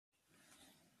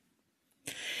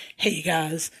Hey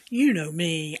guys, you know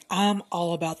me. I'm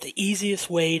all about the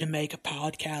easiest way to make a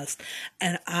podcast,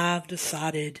 and I've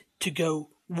decided to go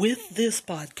with this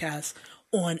podcast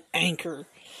on Anchor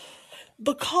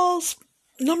because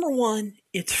number one,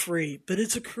 it's free, but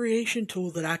it's a creation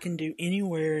tool that I can do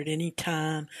anywhere at any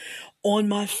time on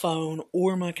my phone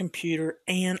or my computer,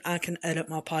 and I can edit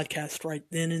my podcast right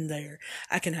then and there.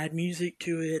 I can add music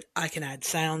to it, I can add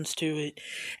sounds to it,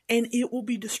 and it will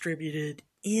be distributed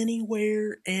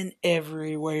anywhere and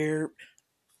everywhere.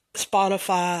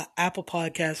 Spotify, Apple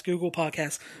Podcasts, Google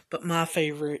Podcasts, but my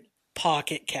favorite,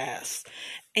 Pocket Casts.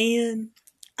 And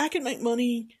I can make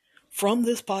money from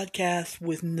this podcast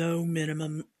with no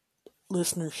minimum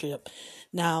listenership.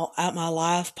 Now, at my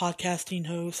last podcasting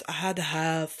host, I had to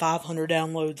have 500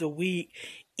 downloads a week,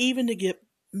 even to get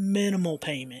minimal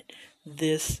payment.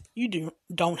 This you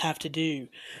don't have to do.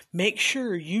 Make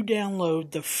sure you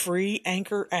download the free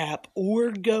Anchor app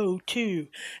or go to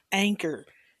anchor.fm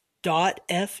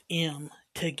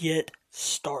to get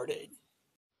started.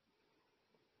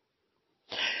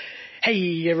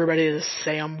 Hey everybody, this is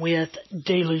Sam with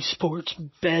Daily Sports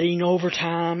Betting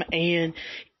Overtime, and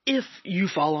if you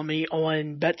follow me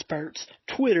on BetSperts,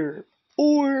 Twitter,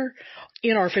 or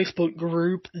in our Facebook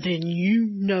group, then you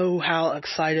know how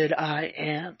excited I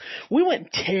am. We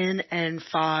went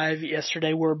 10-5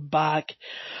 yesterday. We're back.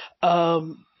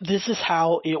 This is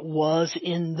how it was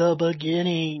in the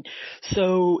beginning.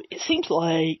 So it seems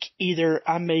like either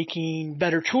I'm making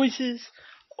better choices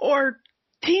or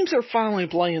teams are finally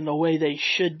playing the way they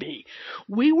should be.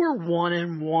 We were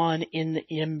 1-1 in the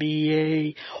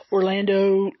NBA.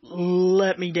 Orlando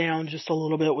let me down just a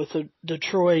little bit with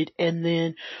Detroit, and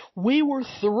then we were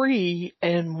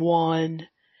 3-1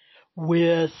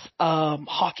 with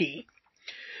hockey.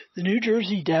 The New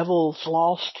Jersey Devils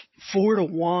lost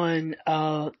 4-1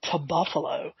 to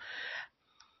Buffalo.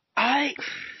 I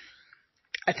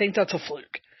think that's a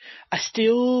fluke.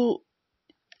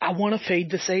 I want to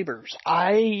fade the Sabres.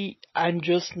 I'm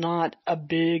just not a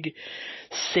big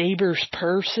Sabres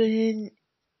person.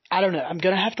 I don't know. I'm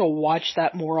going to have to watch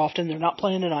that more often. They're not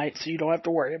playing tonight, so you don't have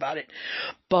to worry about it.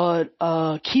 But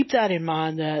keep that in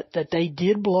mind that they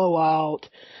did blow out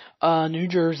New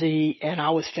Jersey, and I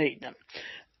was fading them.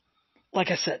 Like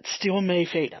I said, still may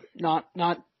fade them. Not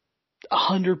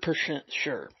 100%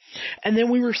 sure. And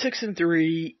then we were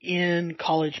 6-3 in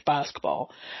college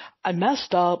basketball. I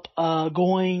messed up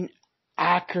going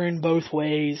Akron both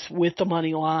ways with the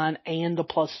money line and the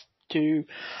 +2.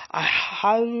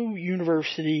 Ohio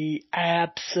University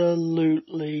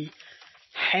absolutely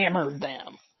hammered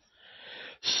them.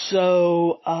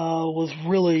 So was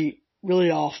really, really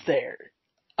off there.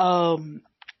 The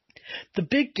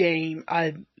big game,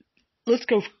 let's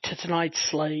go to tonight's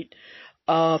slate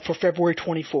for February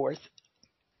 24th.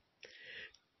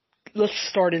 Let's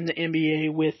start in the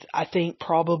NBA with, I think,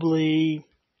 probably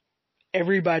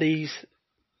everybody's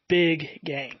big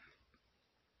game,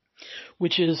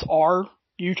 which is our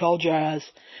Utah Jazz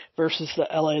versus the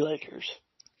LA Lakers.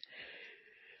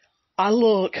 I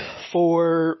look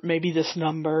for maybe this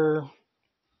number,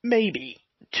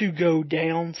 to go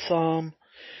down some,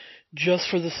 just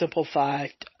for the simple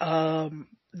fact,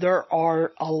 there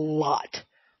are a lot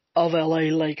of LA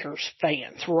Lakers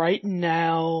fans. Right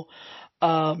now,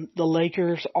 the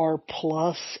Lakers are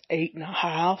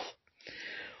 +8.5,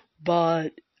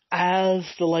 but as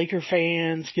the Laker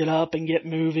fans get up and get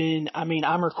moving,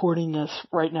 I'm recording this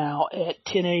right now at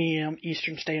 10 a.m.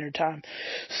 Eastern Standard Time.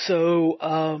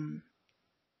 So,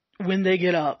 when they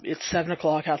get up, it's 7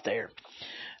 o'clock out there,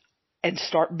 and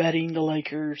start betting the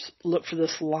Lakers, look for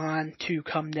this line to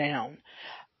come down.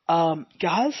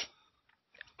 Guys,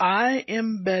 I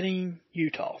am betting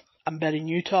Utah. I'm betting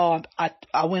Utah.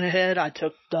 I went ahead. I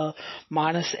took the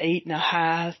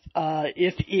 -8.5.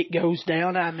 If it goes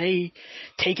down, I may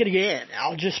take it again.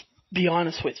 I'll just be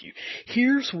honest with you.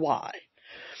 Here's why.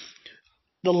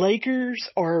 The Lakers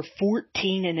are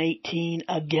 14-18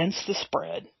 against the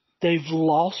spread. They've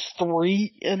lost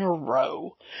 3 in a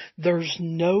row. There's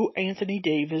no Anthony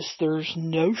Davis. There's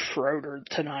no Schroeder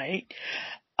tonight.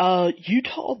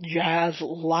 Utah Jazz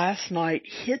last night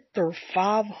hit their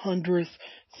 500th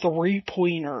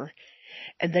three-pointer,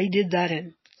 and they did that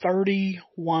in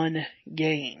 31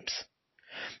 games.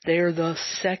 They are the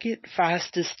second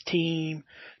fastest team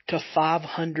to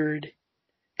 500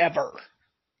 ever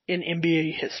in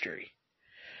NBA history.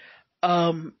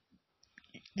 The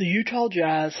Utah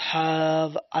Jazz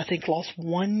have, I think, lost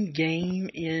 1 game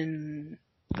in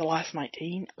the last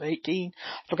 19 or 18.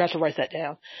 I forgot to write that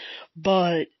down.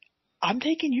 But I'm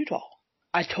taking Utah.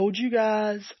 I told you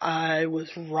guys I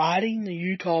was riding the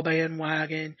Utah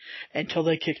bandwagon until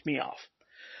they kicked me off.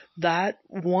 That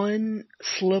one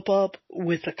slip up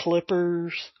with the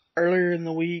Clippers earlier in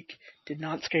the week did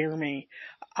not scare me.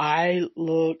 I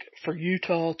look for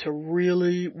Utah to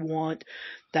really want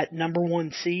that number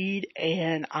one seed,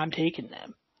 and I'm taking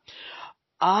them.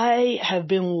 I have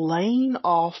been laying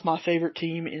off my favorite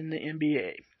team in the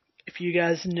NBA. If you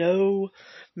guys know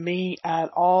me at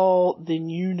all, then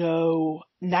you know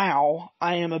now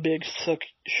I am a big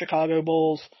Chicago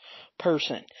Bulls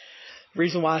person. The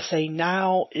reason why I say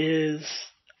now is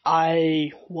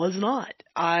I was not.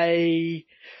 I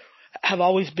have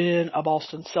always been a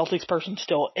Boston Celtics person,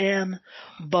 still am,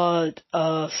 but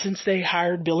since they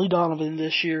hired Billy Donovan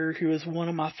this year, who is one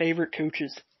of my favorite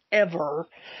coaches ever,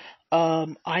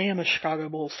 I am a Chicago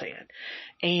Bulls fan,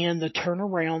 and the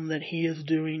turnaround that he is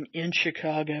doing in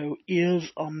Chicago is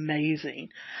amazing.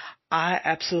 I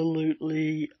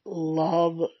absolutely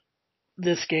love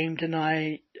this game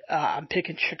tonight. I'm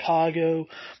picking Chicago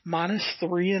minus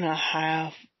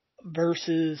 3.5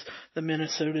 versus the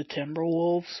Minnesota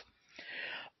Timberwolves.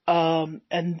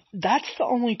 And that's the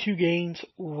only two games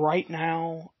right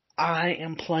now I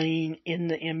am playing in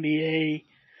the NBA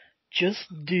just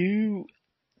due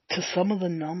to some of the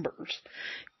numbers.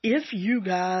 If you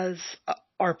guys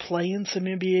are playing some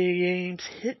NBA games,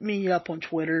 hit me up on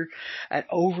Twitter at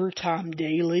Overtime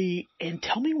Daily and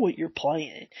tell me what you're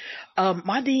playing.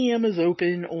 My DM is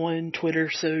open on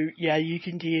Twitter, so yeah, you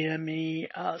can DM me.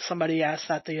 Somebody asked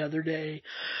that the other day.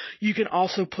 You can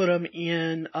also put them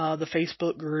in the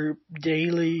Facebook group,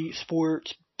 Daily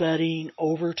Sports Betting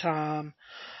Overtime.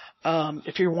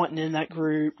 If you're wanting in that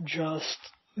group, just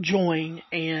join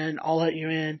and I'll let you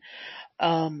in.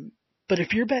 But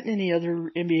if you're betting any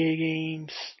other NBA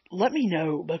games, let me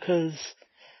know because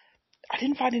I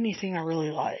didn't find anything I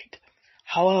really liked.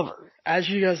 However, as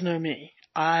you guys know me,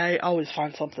 I always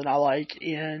find something I like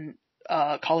in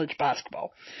college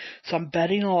basketball. So I'm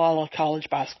betting a lot of college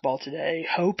basketball today,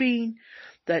 hoping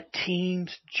that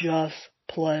teams just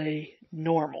play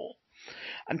normal.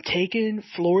 I'm taking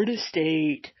Florida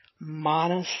State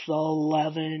minus the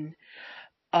 11.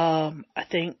 I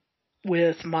think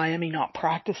with Miami not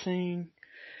practicing,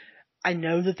 I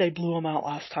know that they blew them out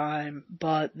last time,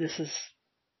 but this is,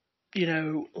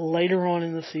 later on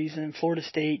in the season, Florida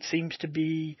State seems to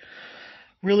be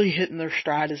really hitting their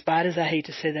stride, as bad as I hate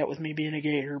to say that with me being a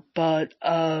Gator, but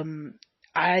I'm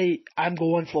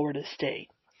going Florida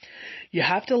State. You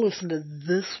have to listen to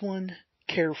this one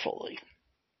carefully.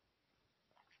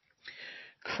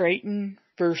 Creighton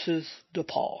versus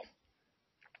DePaul.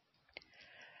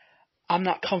 I'm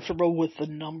not comfortable with the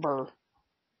number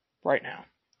right now.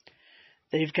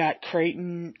 They've got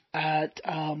Creighton at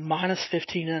minus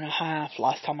 15.5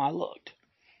 last time I looked.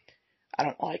 I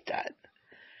don't like that.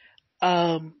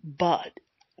 But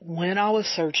when I was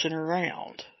searching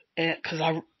around,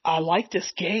 because I like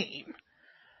this game,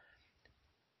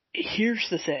 here's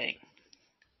the thing.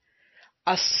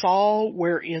 I saw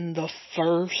where in the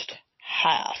first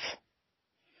half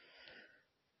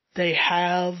they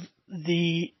have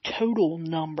the total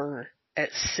number at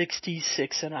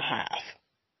 66.5.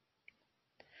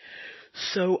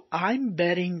 So I'm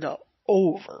betting the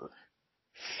over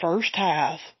first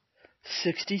half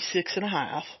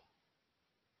 66.5.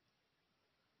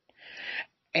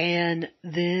 And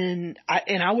then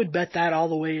I would bet that all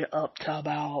the way up to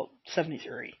about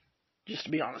 73, just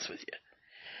to be honest with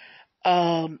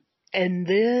you. And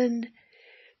then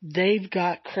they've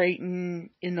got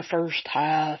Creighton in the first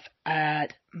half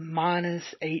at minus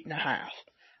 8.5.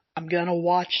 I'm gonna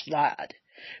watch that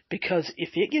because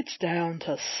if it gets down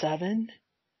to 7,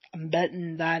 I'm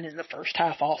betting that in the first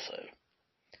half also.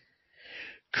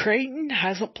 Creighton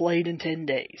hasn't played in 10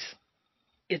 days.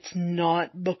 It's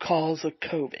not because of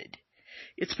COVID.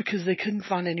 It's because they couldn't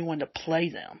find anyone to play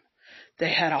them.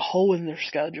 They had a hole in their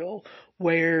schedule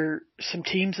where some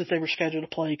teams that they were scheduled to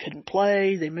play couldn't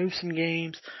play. They moved some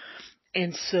games.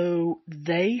 And so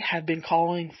they have been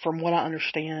calling, from what I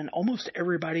understand, almost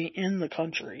everybody in the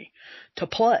country to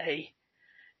play.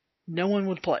 No one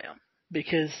would play them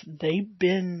because they've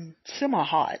been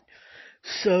semi-hot.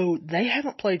 So they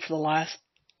haven't played for the last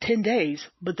 10 days,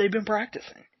 but they've been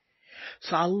practicing.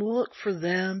 So I look for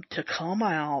them to come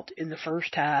out in the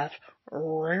first half,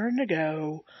 raring to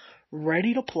go,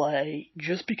 ready to play,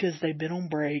 just because they've been on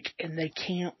break and they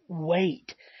can't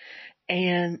wait.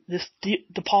 And this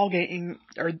DePaul game,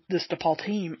 or this DePaul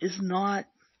team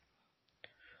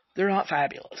they're not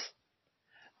fabulous.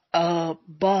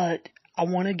 But I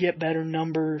want to get better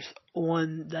numbers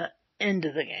on the end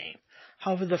of the game.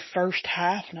 However, the first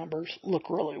half numbers look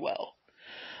really well.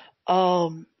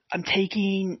 I'm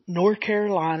taking North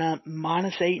Carolina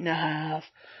minus 8.5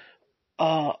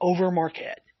 over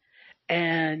Marquette.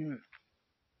 And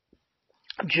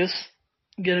I'm just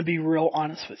going to be real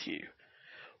honest with you.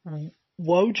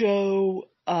 Wojo,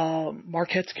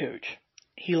 Marquette's coach,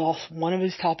 he lost one of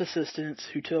his top assistants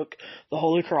who took the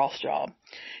Holy Cross job.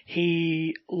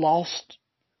 He lost,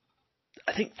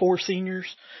 I think, 4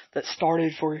 seniors that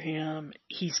started for him.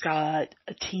 He's got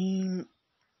a team,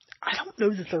 I don't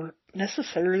know that they're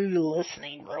necessarily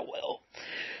listening real well.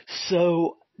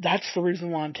 So that's the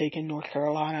reason why I'm taking North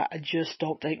Carolina. I just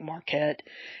don't think Marquette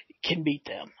can beat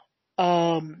them.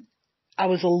 I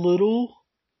was a little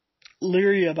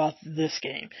leery about this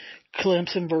game,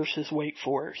 Clemson versus Wake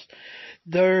Forest.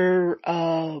 Clemson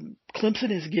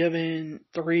is given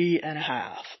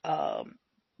 3.5.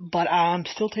 But I'm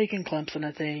still taking Clemson,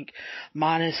 I think,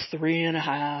 minus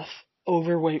 3.5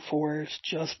 over Wake Forest,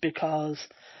 just because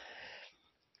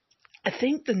I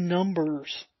think the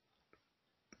numbers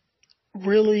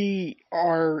really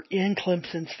are in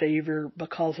Clemson's favor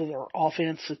because of their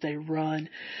offense that they run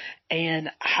and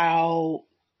how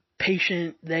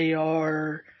patient they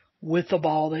are with the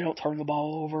ball. They don't turn the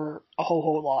ball over a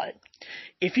whole lot.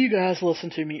 If you guys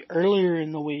listened to me earlier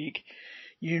in the week,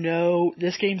 you know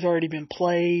this game's already been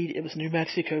played. It was New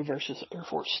Mexico versus Air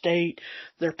Force State.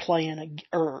 They're playing,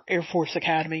 or Air Force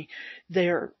Academy.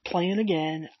 They're playing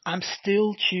again. I'm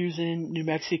still choosing New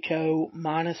Mexico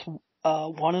minus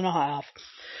 1.5.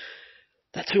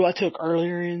 That's who I took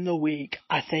earlier in the week.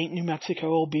 I think New Mexico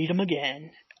will beat them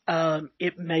again.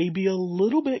 It may be a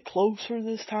little bit closer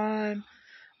this time.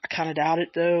 I kind of doubt it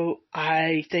though.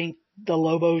 I think the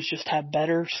Lobos just have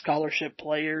better scholarship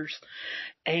players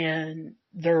and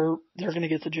they're going to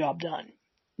get the job done.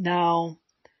 Now,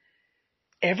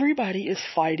 everybody is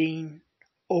fighting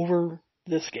over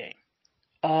this game.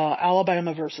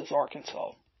 Alabama versus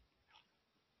Arkansas.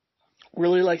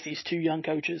 Really like these 2 young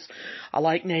coaches. I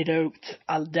like Nate Oates.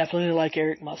 I definitely like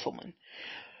Eric Musselman.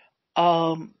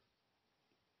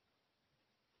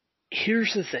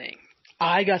 Here's the thing.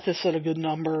 I got this at a good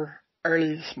number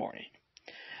early this morning.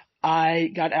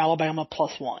 I got Alabama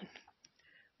plus 1.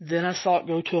 Then I saw it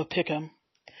go to a pick'em,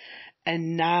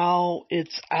 and now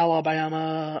it's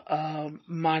Alabama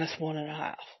minus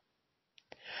 1.5.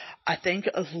 I think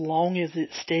as long as it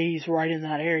stays right in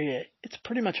that area, it's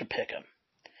pretty much a pick'em.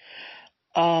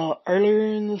 Earlier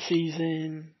in the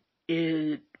season,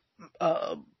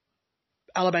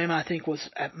 Alabama, I think, was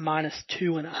at minus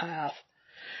 2.5,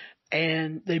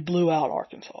 and they blew out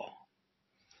Arkansas.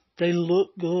 They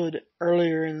looked good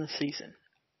earlier in the season.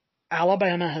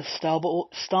 Alabama has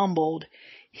stumbled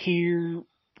here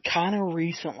kind of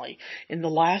recently. In the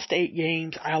last 8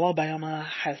 games, Alabama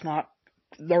has not,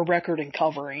 their record in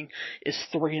covering is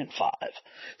 3-5.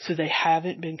 So they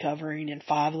haven't been covering in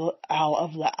 5 out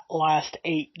of the last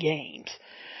 8 games.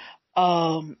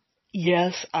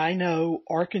 Yes, I know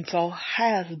Arkansas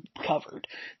has covered.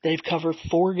 They've covered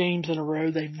 4 games in a row.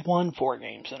 They've won 4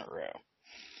 games in a row.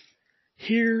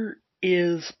 Here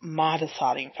is my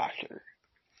deciding factor.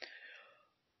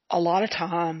 A lot of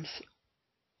times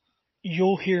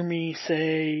you'll hear me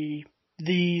say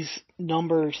these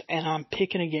numbers and I'm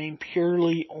picking a game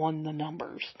purely on the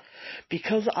numbers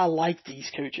because I like these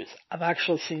coaches. I've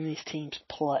actually seen these teams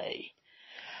play.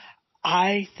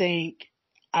 I think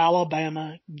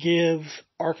Alabama gives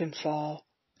Arkansas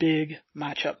big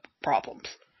matchup problems.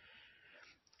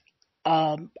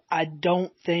 I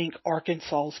don't think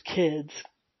Arkansas's kids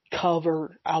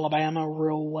cover Alabama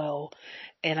real well,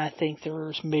 and I think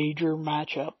there's major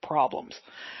matchup problems.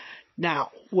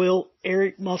 Now, will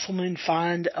Eric Musselman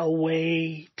find a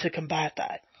way to combat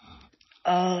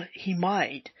that? He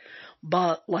might,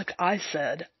 but like I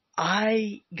said,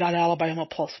 I got Alabama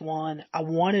plus 1. I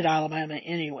wanted Alabama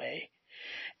anyway,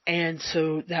 and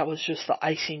so that was just the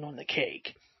icing on the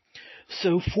cake.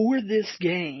 So for this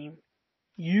game,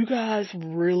 you guys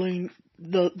really,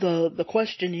 the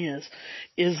question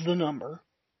is the number.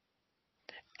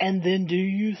 And then do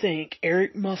you think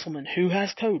Eric Musselman, who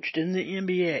has coached in the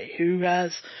NBA, who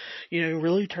has,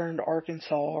 really turned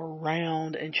Arkansas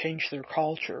around and changed their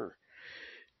culture,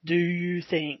 do you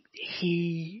think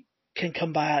he can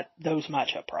combat those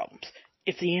matchup problems?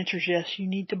 If the answer is yes, you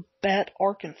need to bet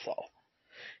Arkansas.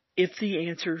 If the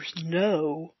answer is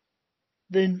no,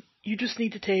 then you just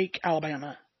need to take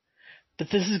Alabama. But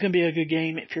this is going to be a good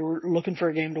game. If you're looking for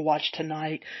a game to watch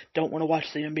tonight, don't want to watch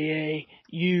the NBA,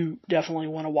 you definitely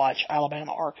want to watch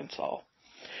Alabama-Arkansas.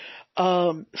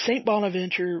 St.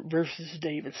 Bonaventure versus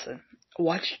Davidson. I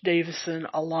watched Davidson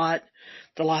a lot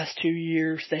the last 2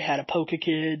 years. They had a Polka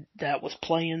kid that was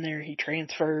playing there. He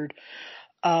transferred.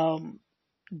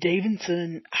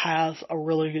 Davidson has a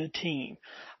really good team.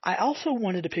 I also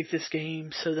wanted to pick this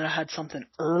game so that I had something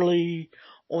early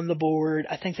on the board.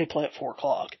 I think they play at 4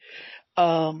 o'clock.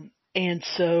 And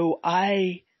so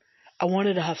I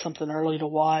wanted to have something early to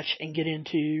watch and get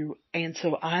into, and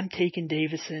so I'm taking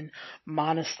Davison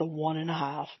minus the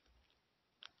 1.5.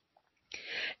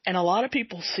 And a lot of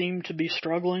people seem to be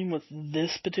struggling with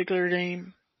this particular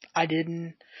game. I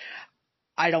didn't.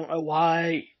 I don't know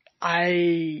why.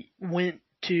 I went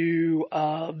to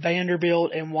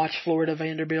Vanderbilt and watched Florida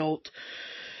Vanderbilt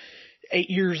 8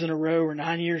 years in a row or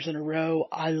 9 years in a row.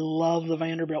 I love the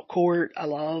Vanderbilt court. I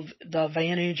love the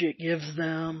advantage it gives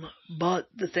them. But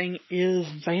the thing is,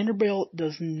 Vanderbilt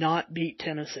does not beat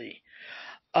Tennessee.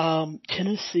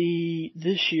 Tennessee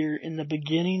this year in the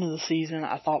beginning of the season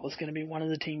I thought was going to be one of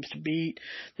the teams to beat.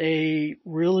 They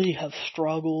really have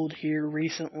struggled here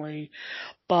recently,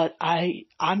 but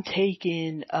I'm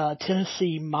taking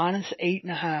Tennessee minus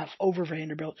 8.5 over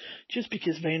Vanderbilt just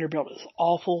because Vanderbilt is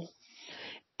awful.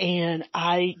 And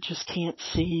I just can't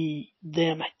see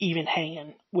them even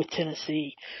hanging with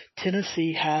Tennessee.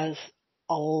 Tennessee has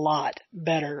a lot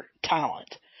better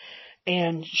talent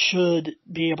and should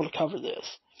be able to cover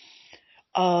this.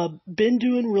 Been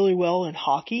doing really well in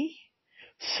hockey.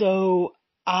 So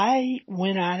I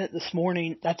went at it this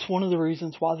morning. That's one of the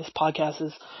reasons why this podcast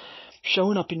is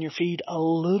showing up in your feed a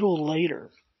little later,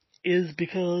 is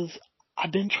because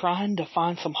I've been trying to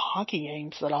find some hockey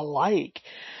games that I like.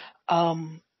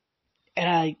 And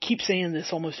I keep saying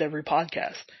this almost every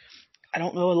podcast. I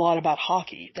don't know a lot about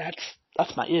hockey.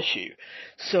 That's my issue.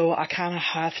 So I kind of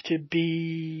have to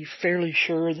be fairly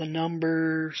sure of the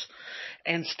numbers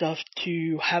and stuff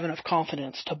to have enough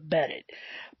confidence to bet it,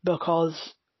 because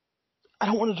I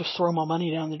don't want to just throw my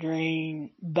money down the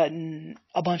drain betting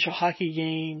a bunch of hockey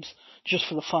games just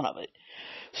for the fun of it.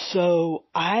 So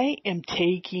I am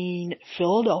taking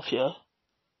Philadelphia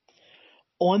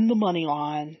on the money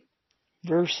line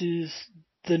versus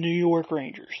the New York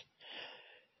Rangers.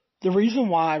 The reason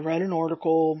why, I read an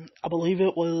article, I believe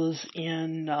it was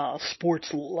in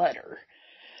Sports Letter.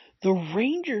 The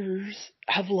Rangers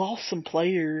have lost some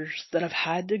players that have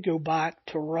had to go back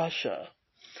to Russia.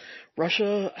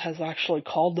 Russia has actually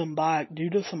called them back due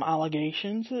to some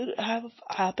allegations that have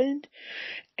happened.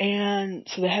 And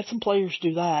so they had some players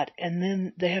do that. And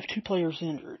then they have 2 players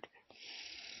injured.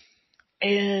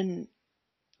 And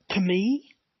to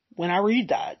me, when I read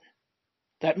that,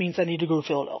 that means I need to go to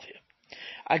Philadelphia.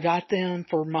 I got them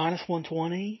for minus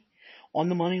 120 on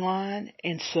the money line,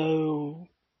 and so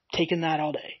taking that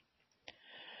all day.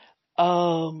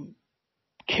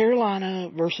 Carolina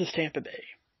versus Tampa Bay.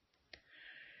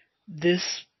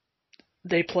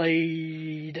 They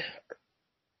played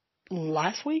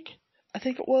last week, I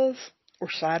think it was, or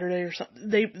Saturday or something.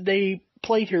 They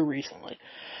played here recently.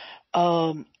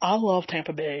 I love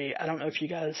Tampa Bay. I don't know if you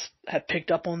guys have picked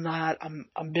up on that. I'm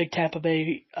a big Tampa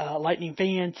Bay Lightning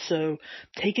fan, so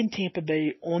taking Tampa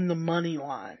Bay on the money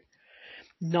line.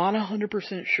 Not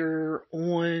 100% sure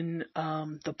on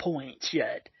the points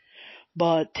yet,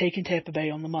 but taking Tampa Bay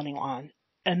on the money line.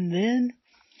 And then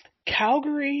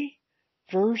Calgary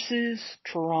versus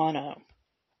Toronto.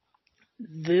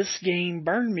 This game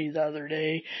burned me the other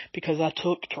day because I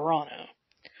took Toronto.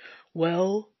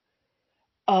 Well,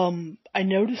 I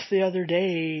noticed the other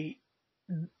day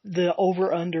the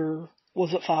over-under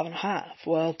was at 5.5.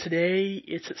 Well, today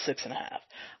it's at 6.5.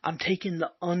 I'm taking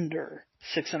the under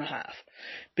 6.5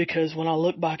 because when I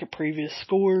look back at previous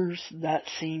scores, that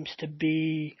seems to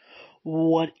be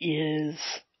what is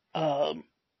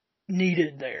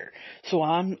needed there. So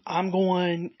I'm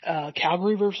going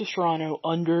Calgary versus Toronto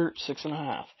under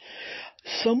 6.5.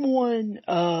 Someone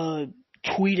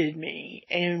tweeted me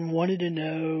and wanted to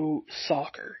know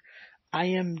soccer. I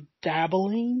am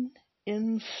dabbling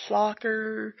in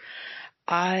soccer.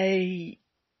 I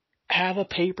have a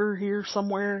paper here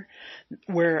somewhere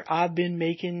where I've been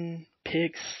making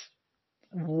picks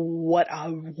what I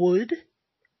would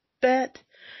bet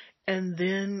and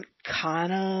then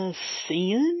kind of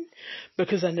seeing,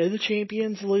 because I know the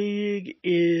Champions League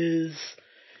is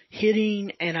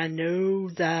hitting and I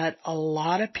know that a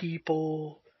lot of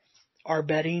people are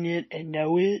betting it and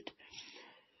know it.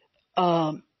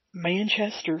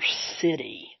 Manchester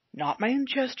City, not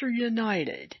Manchester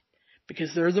United,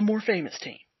 because they're the more famous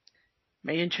team.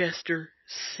 Manchester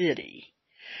City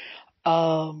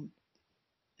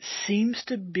seems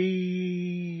to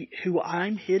be who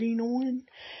I'm hitting on.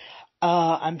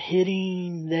 I'm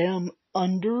hitting them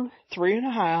under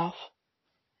 3.5,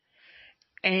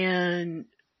 and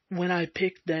when I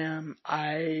pick them,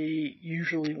 I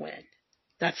usually win.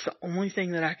 That's the only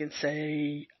thing that I can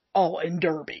say. Oh, and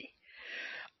Derby.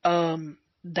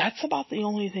 That's about the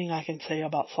only thing I can say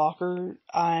about soccer.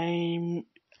 I'm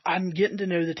I'm getting to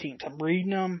know the teams. I'm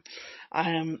reading them.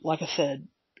 I am, like I said,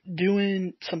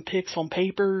 doing some picks on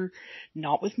paper,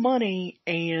 not with money,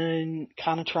 and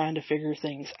kind of trying to figure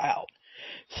things out.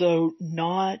 So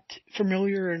not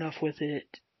familiar enough with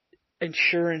it and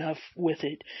sure enough with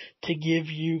it to give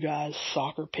you guys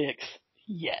soccer picks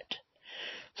yet.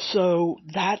 So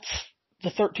that's the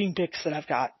 13 picks that I've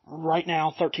got right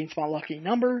now. 13 is my lucky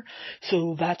number.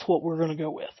 So that's what we're going to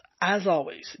go with. As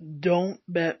always, don't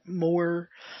bet more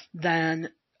than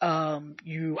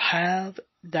you have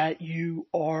that you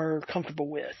are comfortable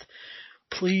with.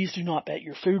 Please do not bet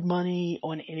your food money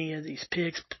on any of these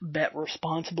picks. Bet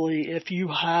responsibly. If you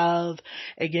have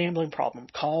a gambling problem,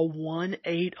 call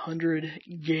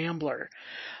 1-800-GAMBLER.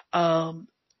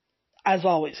 As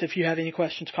always, if you have any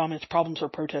questions, comments, problems, or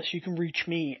protests, you can reach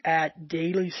me at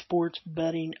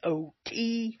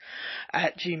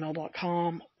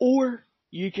dailysportsbettingot@gmail.com, or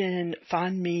you can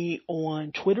find me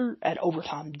on Twitter at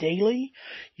Overtime Daily.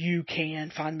 You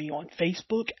can find me on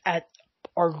Facebook at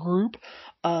our group,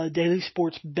 Daily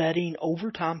Sports Betting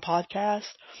Overtime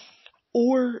Podcast,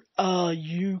 or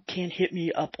you can hit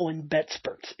me up on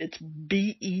BetSperts. It's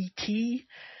BETSPERTS.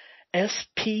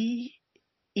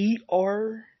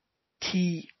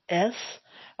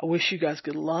 I wish you guys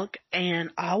good luck, and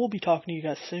I will be talking to you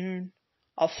guys soon.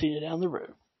 I'll see you down the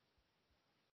road.